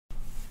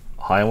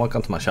Hi and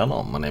welcome to my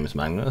channel. My name is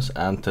Magnus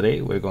and today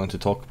we're going to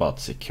talk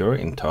about secure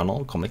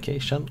internal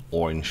communication,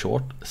 or in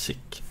short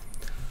SIC.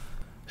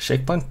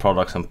 Checkpoint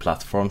products and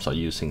platforms are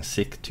using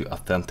SIC to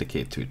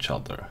authenticate to each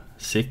other.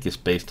 SIC is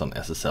based on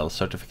SSL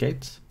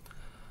certificates.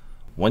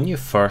 When you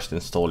first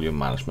install your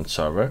management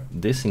server,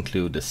 this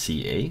includes the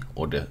CA,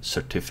 or the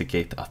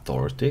Certificate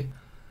Authority.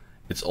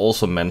 It's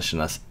also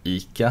mentioned as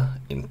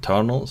ICA,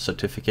 Internal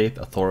Certificate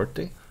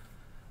Authority.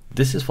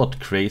 This is what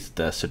creates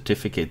the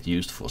certificate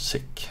used for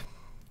SIC.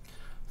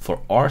 For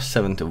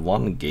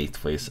R71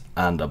 gateways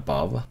and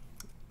above,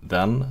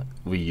 then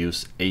we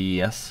use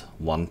AES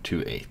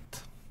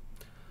 128.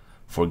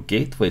 For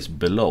gateways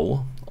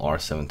below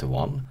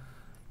R71,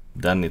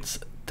 then it's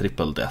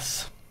triple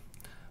DES.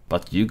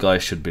 But you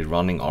guys should be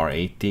running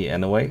R80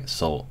 anyway,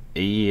 so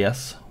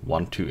AES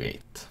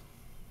 128.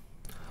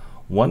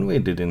 When we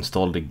did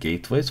install the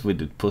gateways, we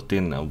did put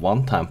in a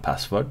one-time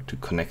password to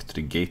connect to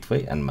the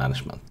gateway and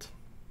management.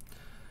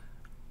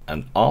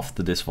 And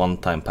after this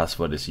one-time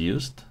password is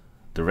used,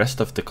 the rest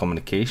of the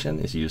communication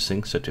is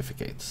using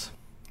certificates.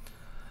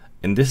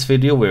 In this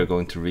video we are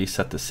going to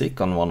reset the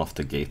SIC on one of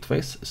the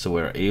gateways, so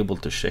we are able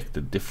to check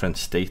the different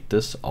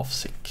status of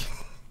SIC.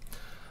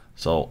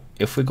 So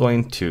if we go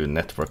into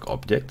network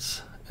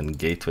objects and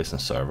gateways and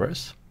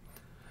servers,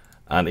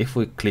 and if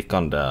we click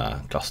on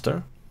the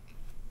cluster,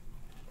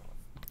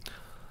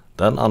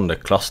 then on the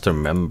cluster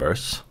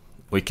members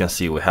we can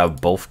see we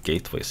have both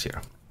gateways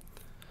here.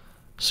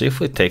 So if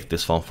we take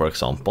this one for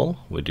example,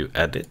 we do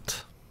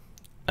edit,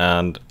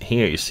 and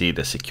here you see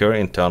the secure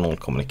internal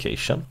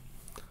communication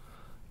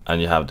and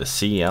you have the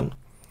CN,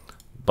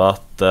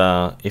 but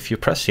if you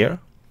press here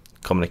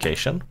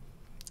communication,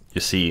 you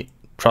see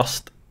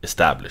trust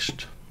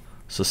established.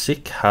 So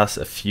SIC has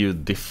a few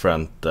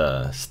different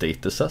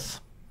statuses,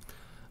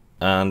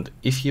 and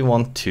if you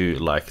want to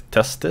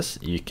test this,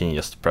 you can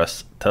just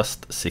press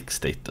test SIC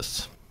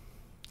status,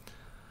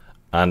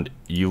 and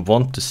you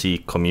want to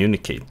see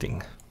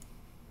communicating.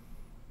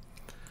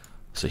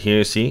 So here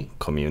you see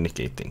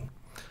communicating.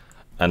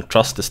 And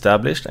trust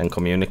established and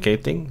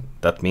communicating,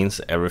 that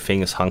means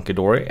everything is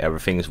hunky-dory,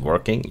 everything is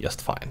working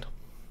just fine.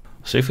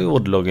 So if we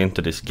would log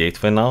into this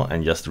gateway now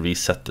and just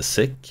reset the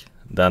SIC,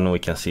 then we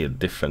can see a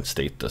different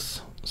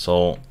status.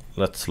 So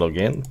let's log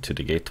in to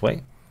the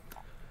gateway.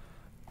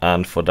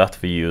 And for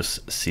that we use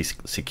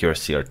Secure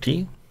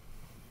CRT.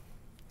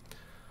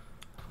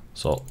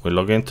 So we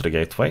log into the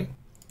gateway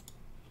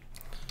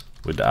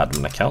with the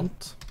admin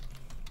account.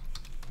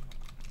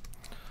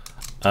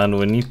 And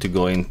we need to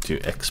go into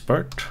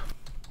expert.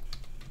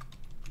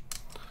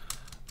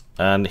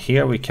 And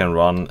here we can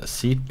run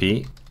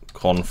cp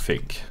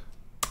config.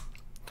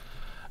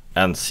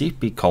 And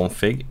cp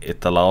config,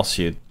 it allows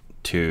you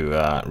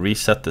to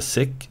reset the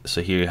SIC.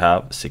 So here you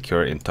have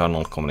secure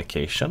internal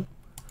communication.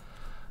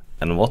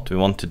 And what we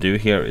want to do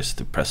here is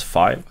to press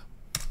 5.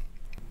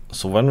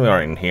 So when we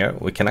are in here,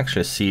 we can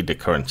actually see the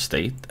current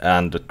state,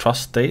 and the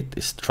trust state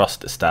is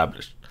trust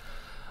established.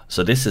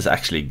 So this is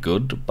actually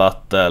good,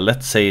 but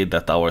let's say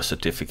that our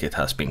certificate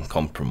has been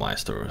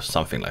compromised or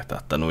something like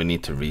that, then we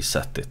need to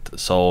reset it.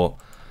 So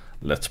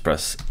let's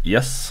press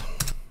yes.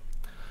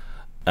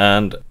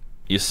 And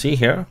you see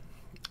here,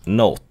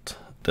 note,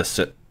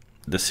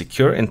 the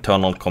secure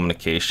internal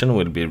communication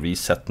will be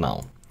reset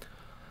now.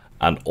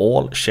 And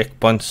all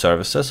checkpoint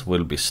services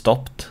will be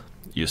stopped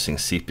using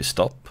cp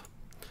stop.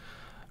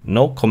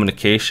 No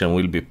communication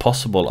will be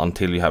possible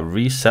until you have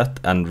reset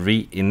and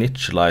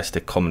reinitialized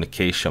the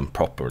communication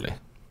properly.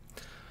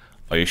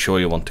 Are you sure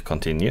you want to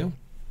continue?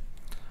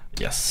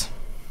 Yes.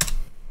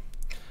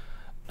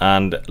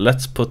 And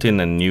let's put in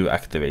a new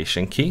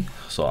activation key.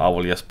 So I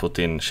will just put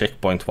in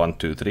checkpoint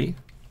 123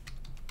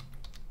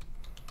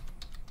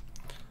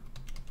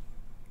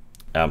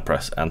 and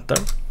press enter.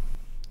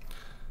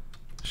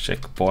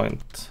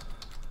 Checkpoint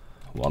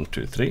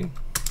 123.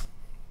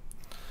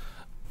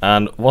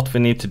 And what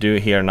we need to do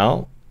here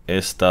now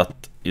is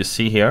that you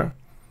see here,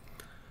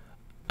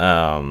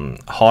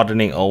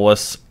 hardening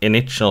OS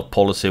initial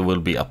policy will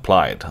be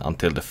applied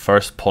until the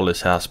first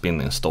policy has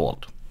been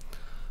installed.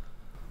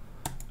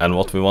 And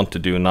what we want to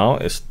do now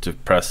is to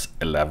press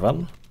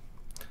 11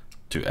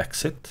 to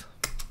exit.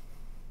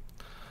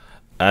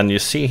 And you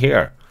see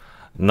here,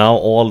 now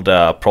all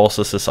the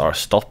processes are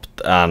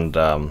stopped, and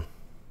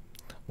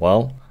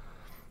well,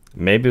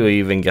 maybe we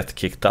even get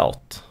kicked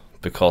out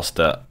because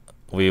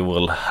we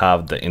will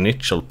have the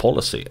initial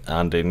policy,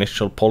 and the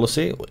initial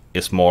policy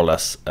is more or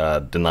less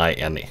deny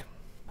any.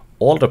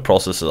 All the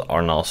processes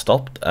are now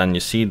stopped, and you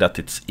see that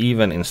it's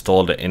even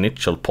installed the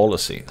initial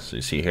policy. So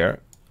you see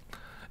here,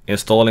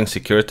 installing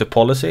security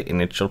policy,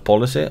 initial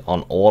policy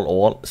on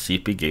all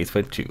CP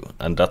gateway 2,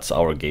 and that's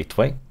our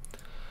gateway.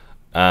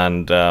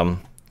 And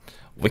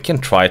we can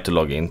try to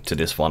log into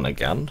this one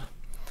again,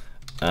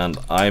 and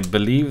I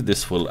believe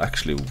this will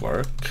actually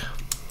work.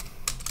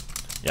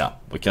 Yeah,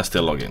 we can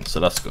still log in, so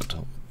that's good.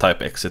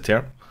 Type exit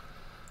here.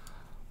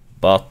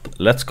 But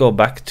let's go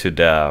back to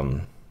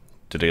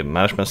the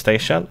management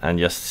station and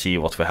just see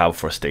what we have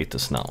for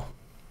status now.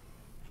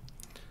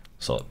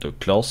 So do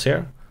close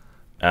here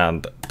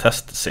and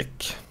test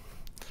SIC.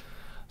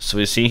 So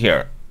we see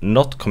here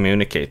not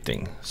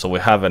communicating. So we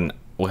have an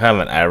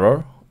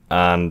error,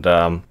 and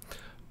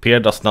peer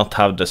does not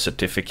have the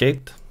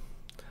certificate.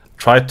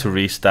 Try to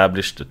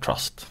reestablish the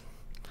trust.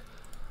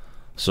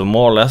 So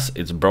more or less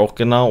it's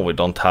broken now. We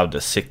don't have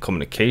the SIC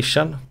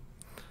communication.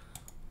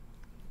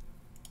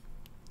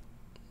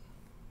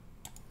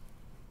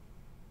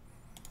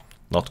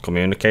 Not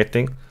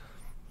communicating.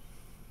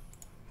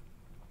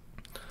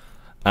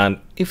 And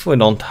if we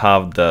don't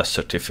have the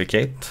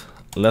certificate,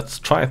 let's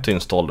try to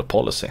install the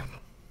policy.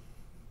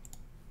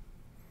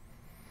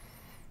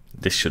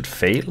 This should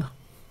fail,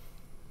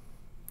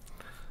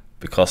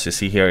 because you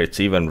see here it's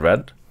even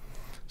red.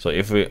 So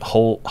if we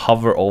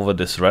hover over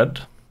this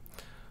red,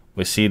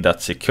 we see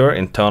that secure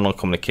internal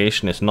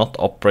communication is not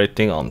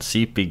operating on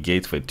CP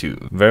gateway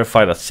 2.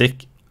 Verify that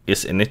SIC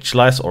is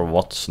initialized or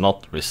what's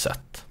not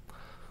reset.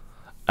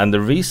 And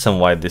the reason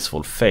why this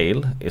will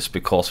fail is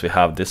because we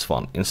have this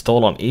one,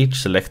 install on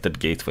each selected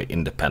gateway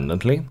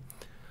independently.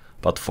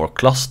 But for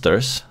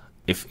clusters,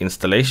 if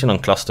installation on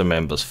cluster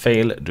members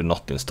fail, do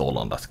not install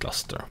on that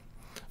cluster.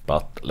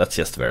 But let's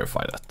just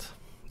verify that.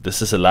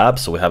 This is a lab,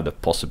 so we have the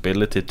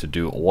possibility to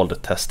do all the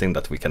testing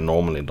that we can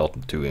normally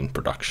not do in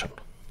production.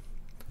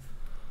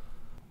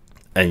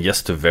 And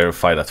just to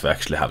verify that we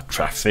actually have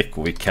traffic,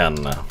 we can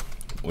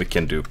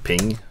do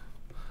ping,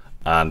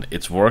 and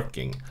it's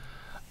working.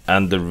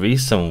 And the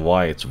reason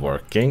why it's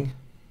working,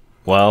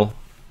 well,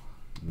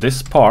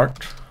 this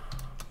part,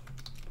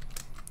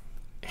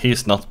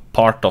 he's not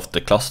part of the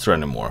cluster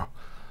anymore.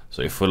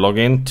 So if we log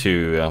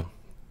into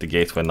the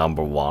gateway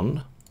number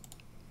 1,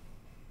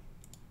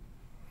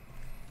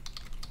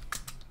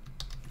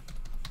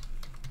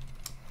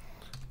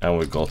 and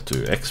we go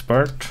to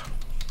expert,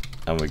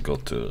 and we go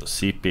to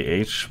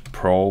CPH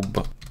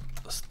probe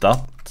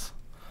stat,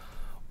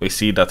 we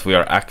see that we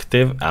are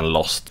active and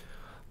lost.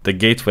 The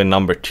gateway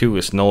number 2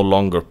 is no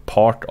longer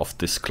part of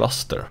this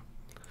cluster.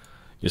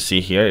 You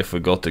see here, if we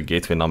go to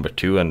gateway number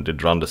 2 and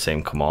did run the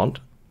same command,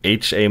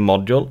 HA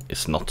module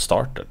is not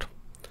started.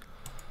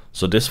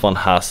 So this one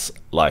has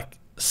like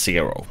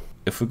 0.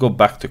 If we go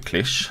back to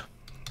Clish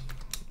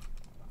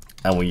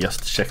and we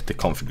just check the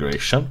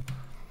configuration,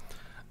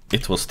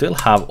 it will still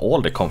have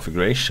all the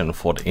configuration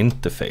for the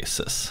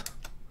interfaces.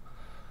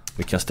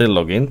 We can still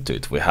log into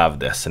it. We have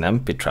the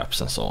SNMP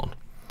traps and so on.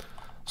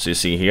 So you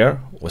see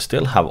here, we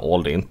still have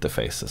all the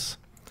interfaces.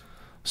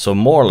 So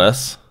more or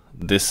less,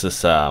 this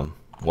is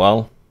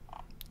well,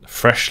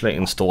 freshly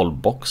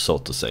installed box, so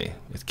to say.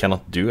 It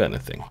cannot do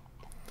anything.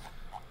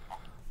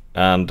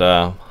 And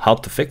how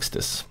to fix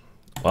this?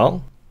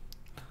 Well,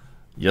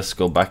 just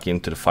go back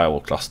into the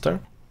firewall cluster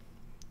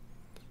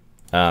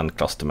and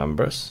cluster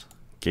members,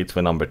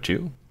 gateway number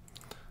 2,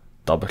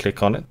 double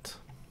click on it,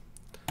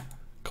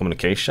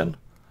 communication,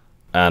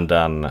 and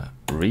then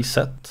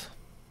reset.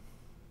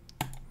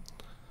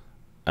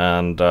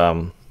 And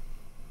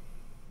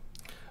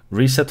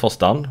reset was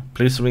done.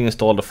 Please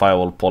reinstall the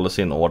firewall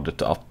policy in order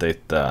to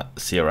update the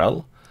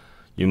CRL.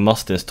 You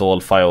must install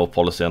firewall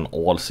policy on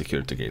all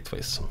security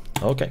gateways.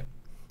 Okay.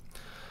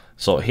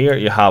 So here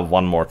you have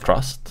one more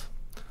trust,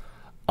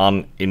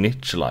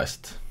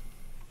 uninitialized.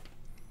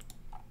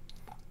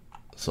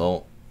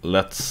 So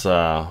let's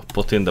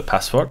put in the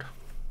password,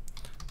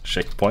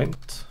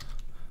 checkpoint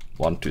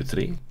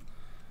 123,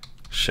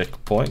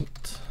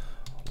 checkpoint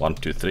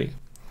 123,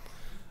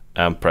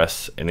 and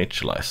press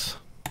initialize.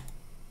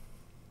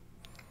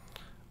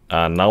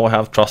 And now we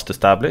have trust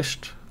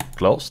established,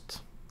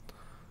 closed.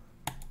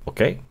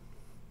 Okay,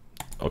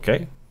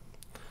 okay.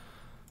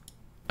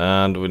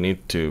 And we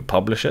need to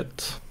publish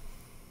it.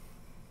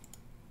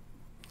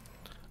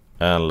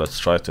 And let's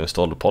try to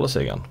install the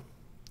policy again.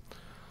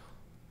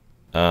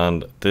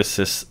 And this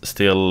is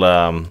still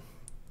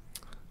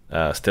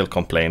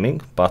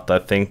complaining, but I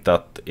think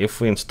that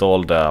if we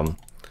install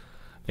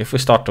if we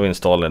start to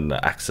install an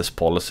access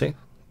policy,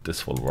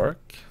 this will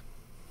work.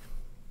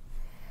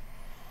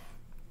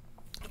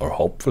 Or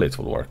hopefully it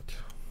will work.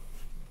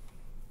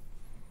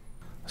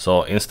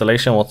 So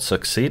installation was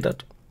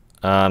succeeded,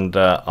 and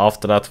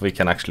after that we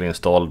can actually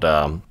install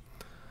the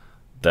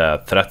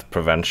threat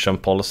prevention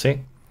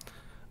policy.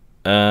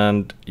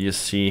 And you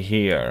see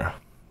here,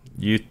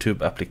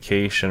 YouTube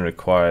application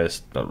requires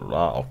blah, blah,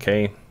 blah.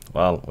 Okay,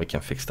 well, we can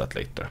fix that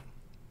later.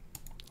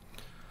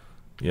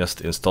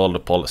 Just install the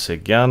policy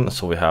again,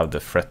 so we have the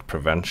threat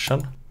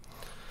prevention.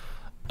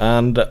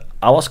 And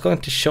I was going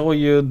to show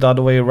you the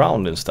other way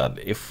around instead.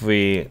 If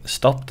we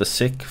stop the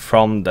SIC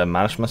from the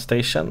management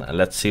station, and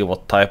let's see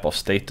what type of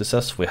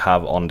statuses we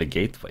have on the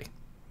gateway,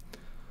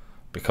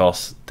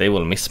 because they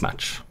will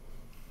mismatch.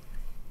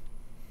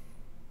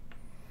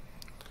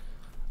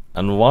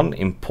 And one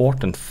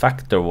important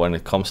factor when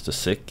it comes to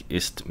SIC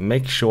is to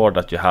make sure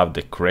that you have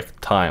the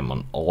correct time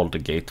on all the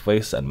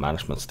gateways and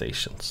management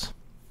stations.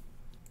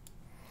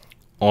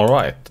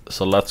 Alright,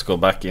 so let's go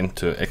back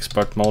into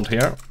expert mode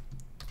here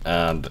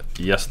and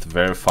just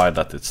verify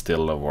that it's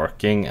still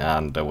working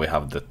and we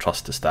have the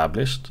trust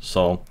established.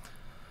 So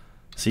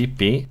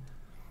CP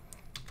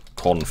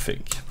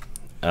config,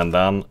 and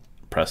then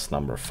press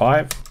number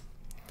 5,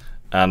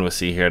 and we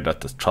see here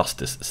that the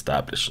trust is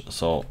established.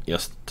 So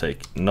just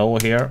take no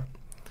here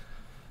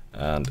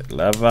and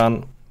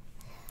 11.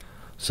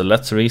 So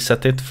let's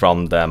reset it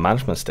from the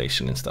management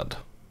station instead.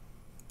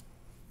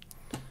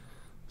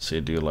 So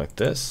you do like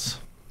this.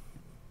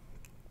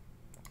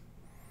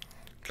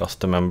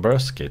 Cluster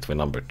members, gateway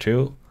number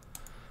 2,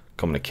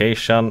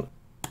 communication,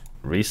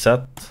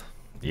 reset,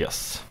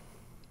 yes.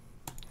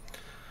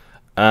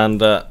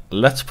 And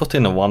let's put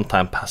in a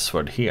one-time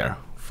password here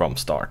from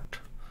start.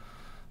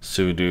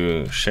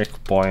 Sudo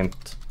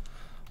checkpoint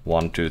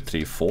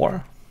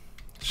 1234,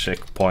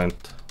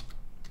 checkpoint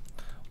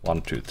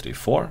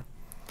 1234,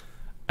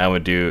 and we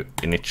do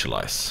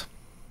initialize.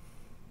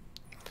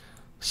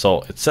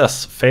 So it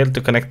says failed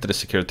to connect to the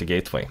security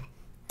gateway.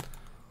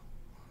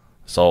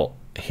 So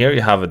here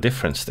you have a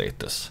different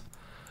status.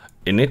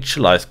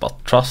 Initialize,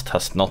 but trust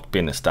has not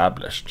been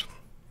established.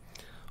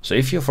 So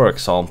if you, for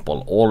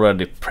example,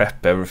 already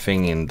prep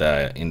everything in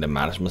the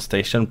management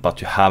station,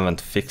 but you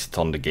haven't fixed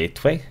on the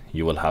gateway,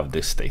 you will have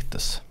this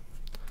status.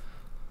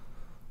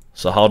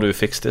 So how do we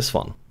fix this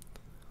one?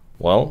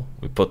 Well,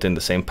 we put in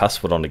the same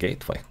password on the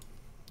gateway.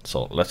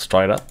 So let's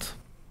try that.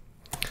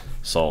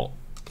 So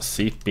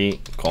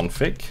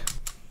cpconfig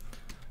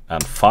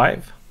and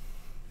 5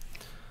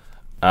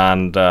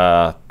 and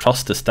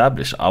trust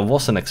established. I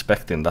wasn't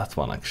expecting that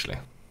one actually.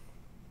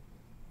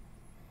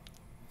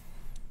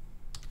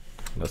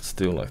 Let's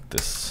do like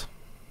this.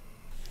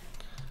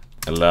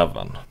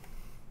 11.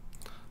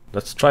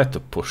 Let's try to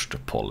push the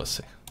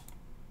policy.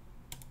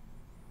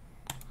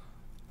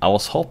 I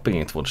was hoping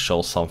it would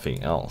show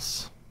something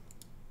else.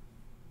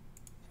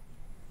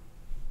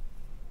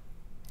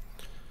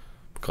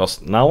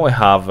 Because now I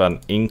have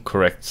an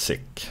incorrect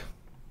SIC.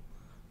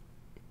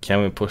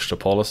 Can we push the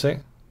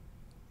policy?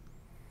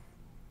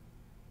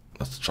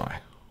 Let's try.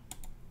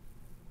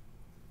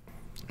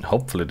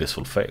 Hopefully this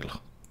will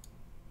fail.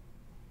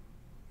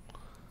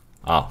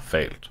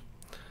 Failed.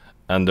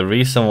 And the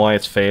reason why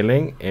it's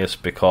failing is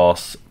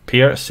because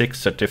peer SIC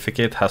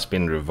certificate has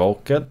been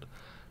revoked.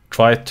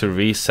 Try to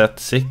reset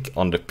SIC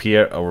on the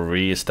peer or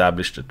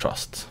re-establish the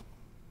trust.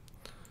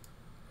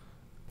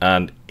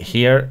 And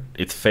here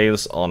it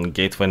fails on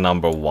gateway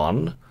number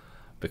 1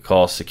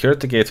 because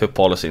security gateway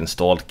policy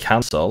installed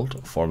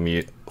cancelled for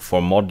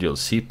module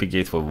CP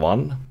gateway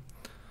 1.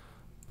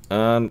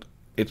 And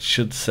it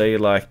should say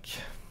like,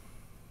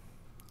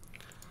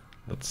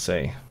 let's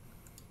say,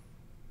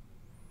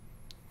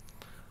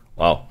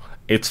 wow,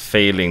 it's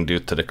failing due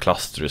to the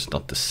cluster is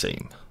not the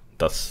same.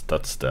 That's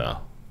the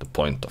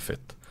point of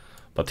it.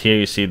 But here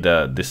you see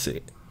this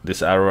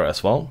error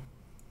as well.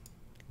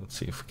 Let's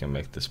see if we can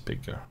make this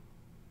bigger.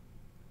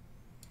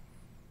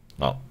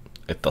 No,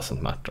 it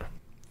doesn't matter.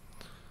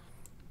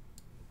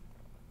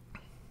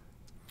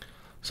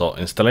 So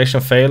installation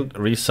failed.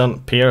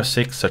 Reason peer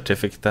SIC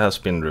certificate has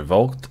been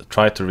revoked.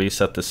 Try to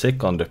reset the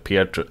SIC on the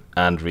peer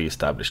and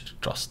re-establish the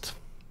trust.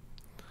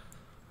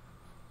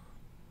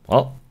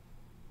 Well,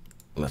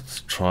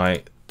 let's try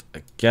it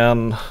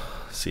again.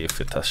 See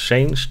if it has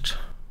changed.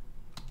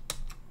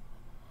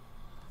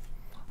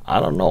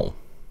 I don't know.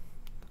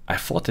 I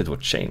thought it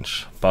would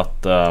change,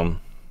 but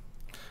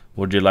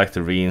would you like to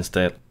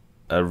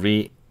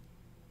reinitialize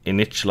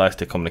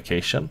the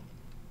communication?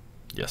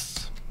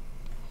 Yes.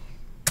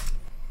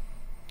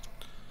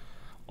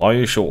 Are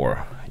you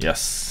sure?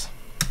 Yes.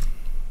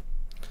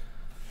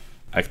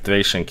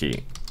 Activation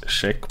key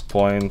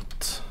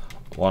checkpoint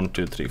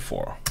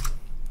 1234.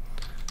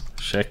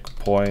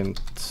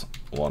 Checkpoint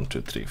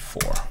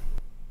 1234.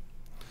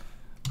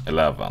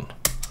 11.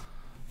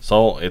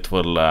 So it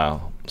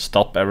will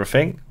stop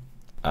everything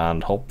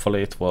and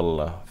hopefully it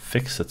will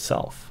fix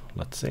itself.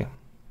 Let's see.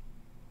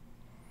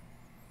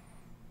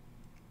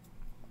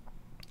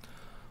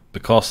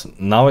 Because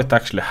now it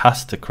actually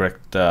has the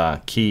correct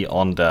key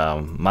on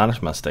the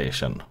management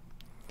station.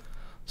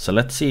 So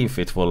let's see if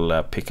it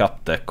will pick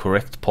up the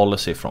correct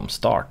policy from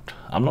start.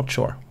 I'm not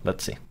sure.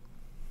 Let's see.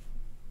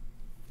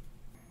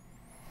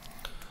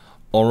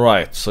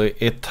 Alright, so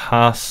it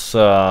has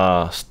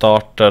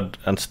started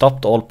and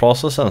stopped all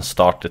process and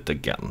started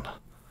again.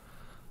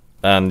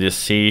 And you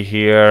see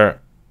here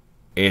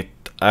it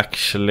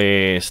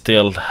actually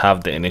still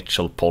have the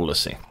initial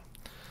policy.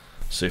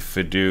 So if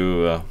we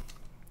do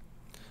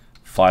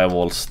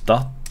firewall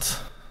stat,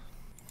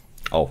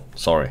 oh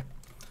sorry,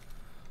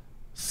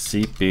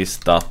 cp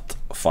stat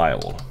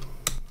firewall,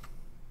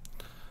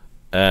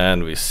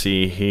 and we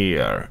see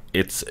here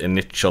its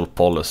initial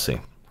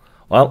policy.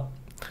 Well,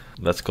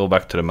 let's go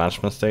back to the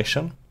management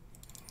station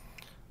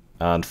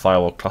and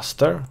firewall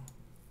cluster,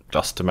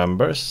 cluster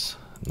members,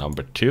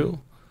 number 2,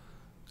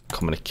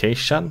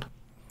 communication.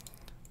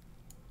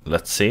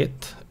 Let's see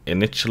it.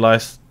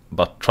 Initialize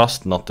but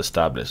trust not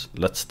established.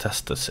 Let's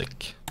test the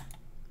SIC.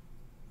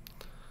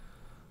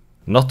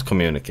 Not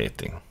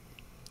communicating.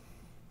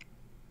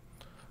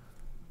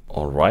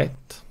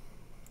 Alright.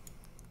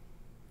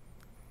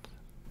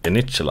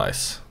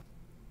 Initialize.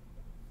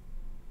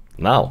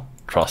 Now,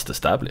 trust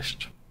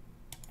established.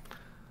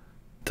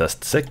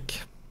 Test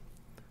SIC.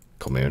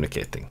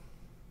 Communicating.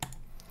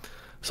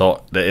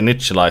 So the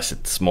initialize,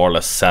 it's more or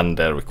less send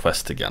the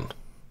request again.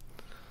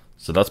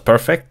 So that's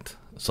perfect.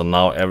 So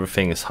now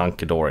everything is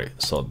hunky-dory.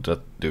 So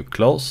just do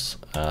close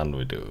and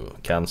we do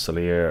cancel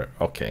here.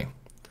 Okay.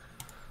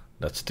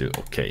 Let's do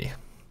okay.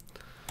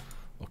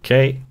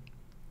 Okay.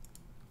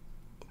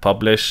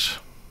 Publish.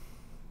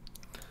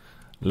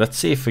 Let's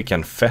see if we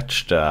can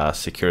fetch the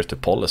security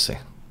policy.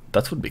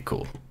 That would be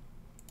cool.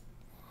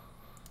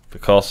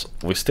 Because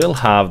we still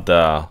have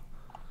the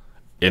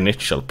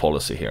initial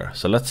policy here.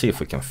 So let's see if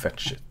we can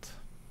fetch it.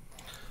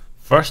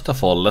 First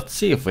of all, let's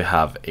see if we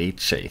have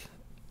HA.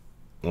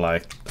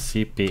 Like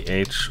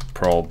cph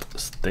probe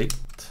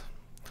state.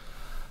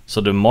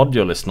 So the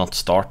module is not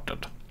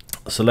started.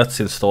 So let's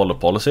install the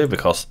policy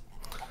because,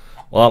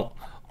 well,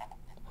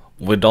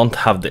 we don't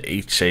have the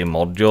HA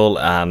module,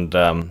 and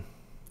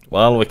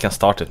well, we can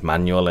start it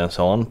manually and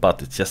so on,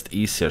 but it's just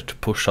easier to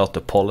push out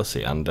the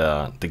policy, and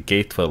the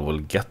gateway will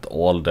get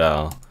all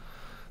the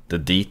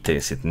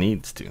details it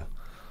needs to.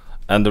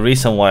 And the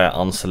reason why I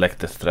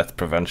unselected threat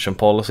prevention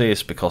policy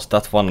is because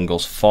that one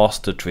goes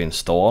faster to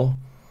install,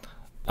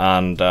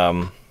 and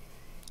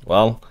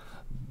well,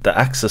 the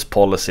access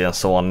policy and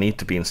so on need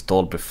to be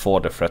installed before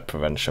the threat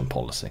prevention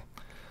policy.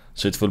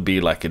 So it will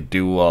be like a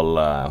dual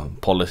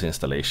policy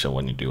installation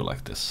when you do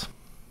like this.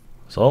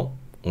 So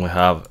we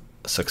have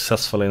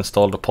successfully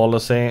installed the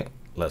policy.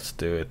 Let's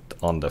do it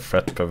on the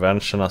threat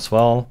prevention as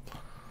well.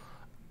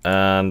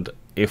 And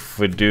if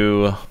we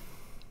do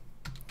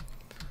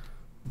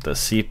the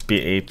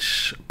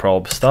cph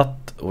probe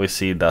stat, we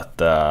see that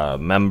the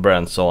member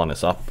and so on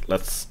is up.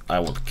 I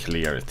will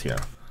clear it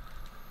here.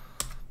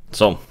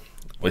 So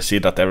we see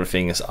that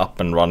everything is up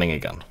and running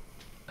again.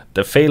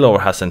 The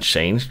failover hasn't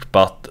changed,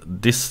 but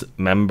this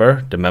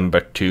member, the member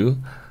 2,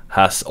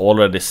 has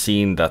already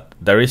seen that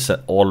there is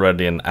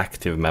already an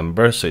active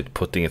member, so it's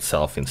putting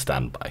itself in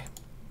standby.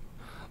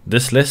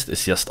 This list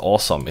is just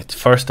awesome. It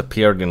first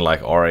appeared in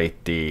like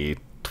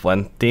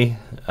R8020.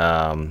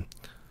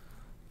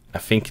 I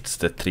think it's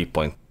the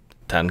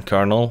 3.10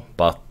 kernel,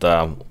 but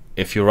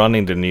if you're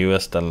running the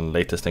newest and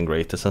latest and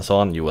greatest and so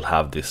on, you will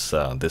have this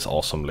this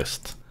awesome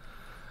list.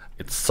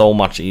 It's so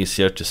much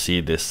easier to see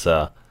this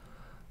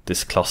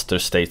this cluster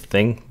state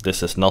thing.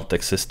 This is not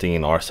existing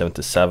in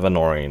R77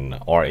 or in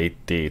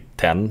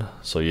R8010,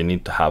 so you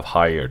need to have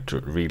higher to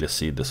really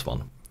see this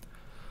one.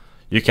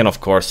 You can of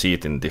course see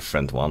it in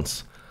different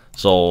ones.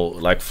 So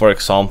like for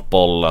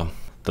example,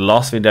 the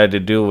last video I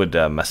did do with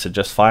the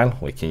messages file,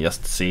 we can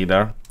just see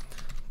there,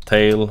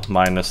 tail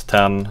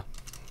 -10,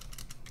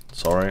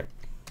 sorry,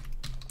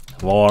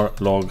 var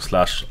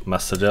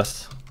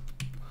log/messages.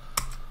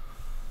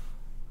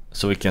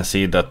 So we can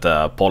see that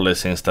the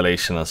policy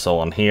installation and so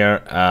on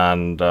here,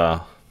 and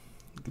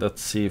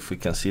let's see if we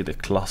can see the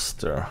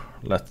cluster.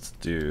 Let's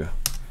do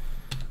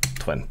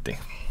 20.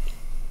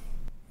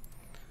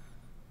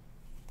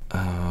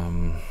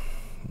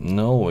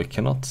 No, we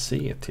cannot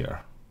see it here.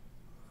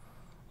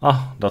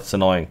 Ah, that's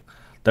annoying.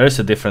 There is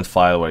a different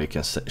file where you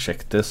can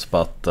check this,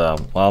 but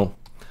well,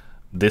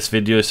 this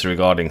video is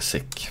regarding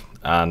SIC,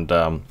 and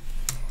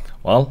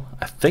well,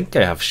 I think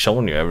I have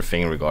shown you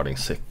everything regarding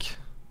SIC.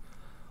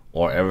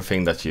 Or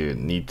everything that you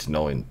need to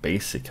know in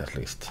basic at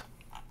least.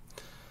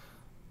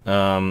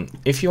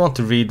 If you want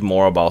to read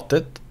more about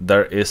it,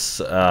 there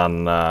is a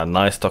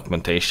nice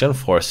documentation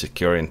for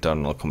secure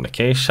internal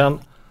communication.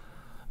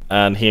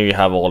 And here you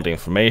have all the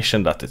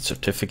information that it's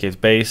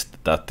certificate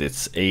based, that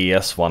it's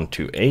AES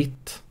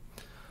 128.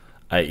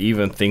 I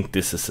even think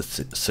this is a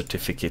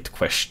certificate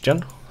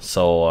question,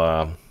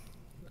 so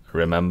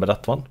remember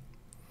that one.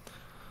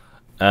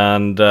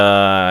 And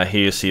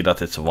here you see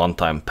that it's a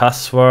one-time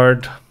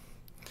password.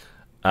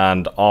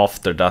 And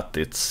after that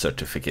it's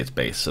certificate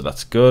based, so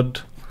that's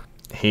good.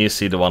 Here you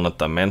see the one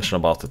that I mentioned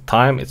about the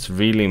time. It's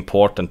really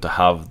important to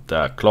have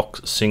the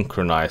clock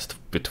synchronized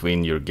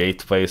between your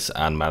gateways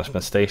and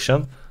management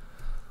station.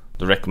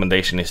 The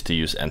recommendation is to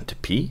use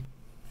NTP.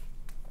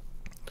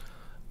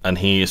 And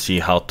here you see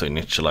how to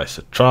initialize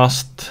a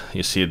trust.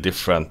 You see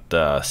different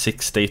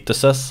SIC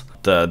statuses.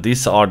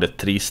 These are the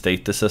 3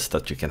 statuses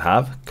that you can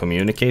have: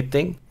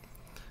 communicating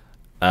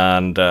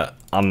and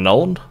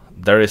unknown.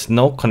 There is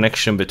no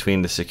connection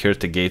between the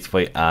security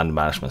gateway and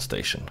management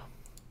station.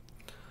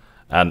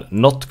 And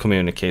not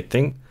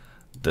communicating,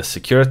 the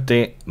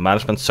security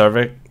management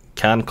server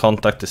can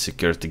contact the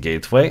security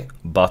gateway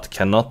but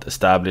cannot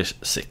establish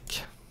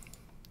SIC.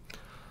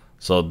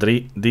 So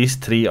these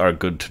 3 are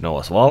good to know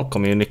as well.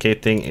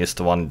 Communicating is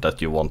the one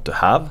that you want to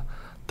have.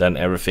 Then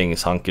everything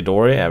is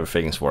hunky-dory,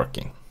 everything is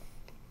working.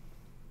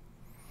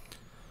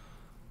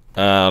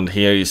 And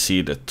here you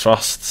see the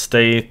trust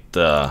state,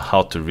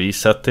 how to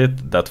reset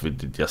it, that we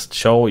did just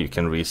show. You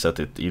can reset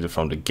it either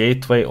from the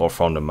gateway or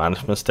from the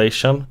management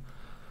station.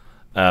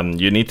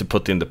 You need to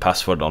put in the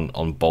password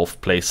on both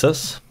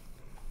places.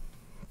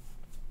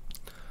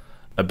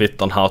 A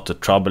bit on how to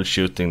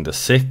troubleshooting the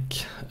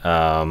SIC.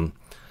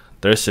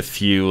 There's a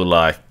few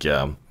like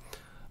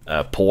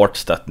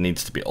ports that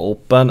needs to be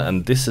open,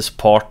 and this is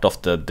part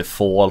of the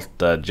default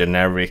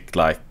generic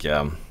like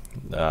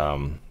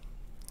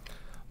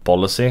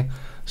policy.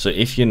 So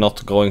if you're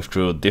not going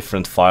through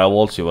different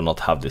firewalls, you will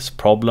not have this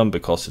problem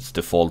because it's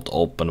default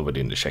open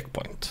within the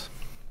checkpoint.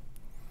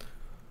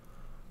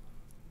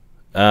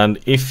 And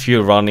if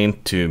you run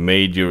into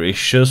major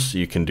issues,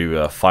 you can do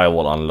a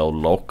firewall unload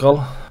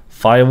local.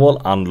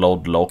 Firewall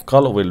unload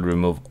local will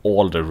remove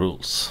all the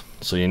rules,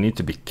 so you need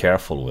to be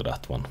careful with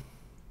that one.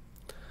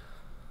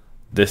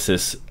 This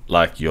is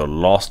like your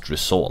last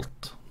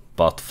resort,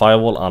 but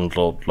firewall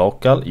unload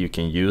local you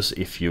can use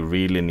if you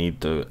really need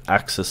to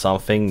access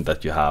something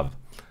that you have,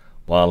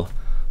 well,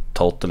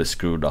 totally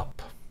screwed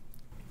up.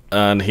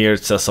 And here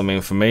it says some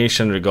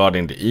information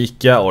regarding the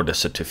ICA or the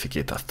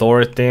certificate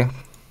authority.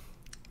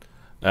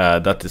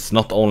 That is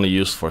not only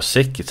used for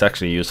SIC, it's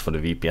actually used for the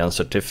VPN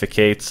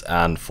certificates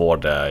and for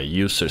the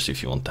users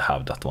if you want to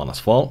have that one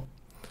as well.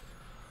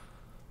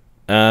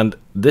 And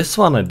this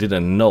one I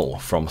didn't know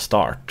from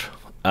start.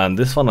 And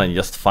this one I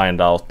just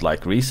find out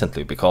like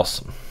recently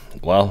because,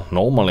 well,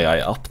 normally I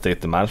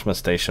update the management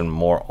station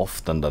more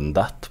often than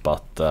that,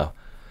 but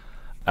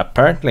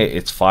apparently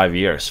it's 5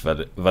 years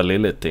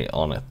validity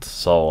on it.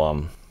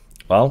 So,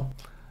 well,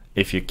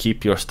 if you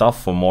keep your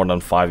stuff for more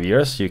than 5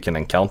 years, you can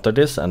encounter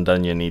this, and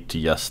then you need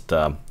to just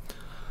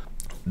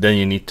then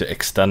you need to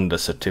extend the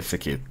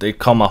certificate. They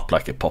come up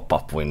like a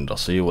pop-up window,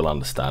 so you will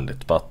understand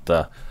it.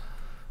 But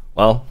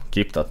well,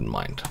 keep that in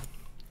mind.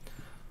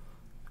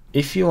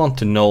 If you want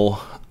to know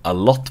a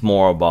lot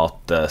more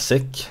about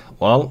SIC,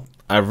 well,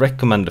 I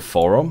recommend the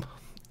forum.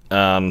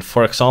 And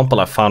for example,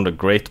 I found a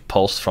great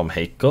post from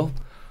Heiko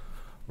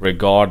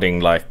regarding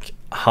like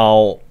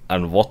how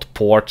and what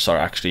ports are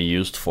actually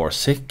used for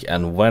SIC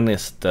and when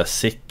is the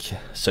SIC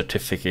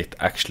certificate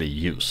actually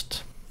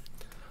used.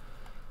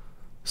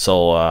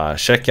 So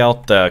check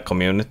out the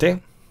community,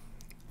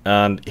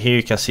 and here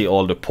you can see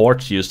all the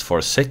ports used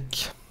for SIC.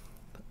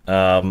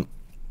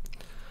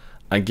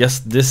 I guess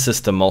this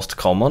is the most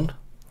common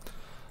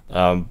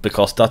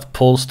because that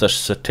pulls the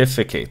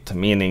certificate,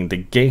 meaning the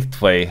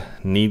gateway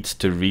needs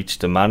to reach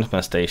the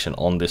management station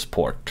on this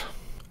port.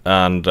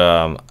 And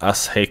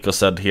as Heiko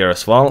said here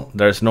as well,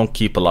 there is no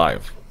keep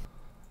alive.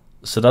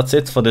 So that's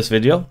it for this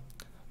video.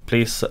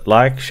 Please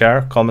like,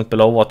 share, comment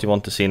below what you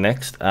want to see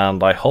next,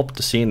 and I hope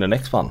to see you in the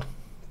next one.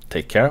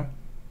 Take care.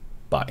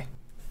 Bye.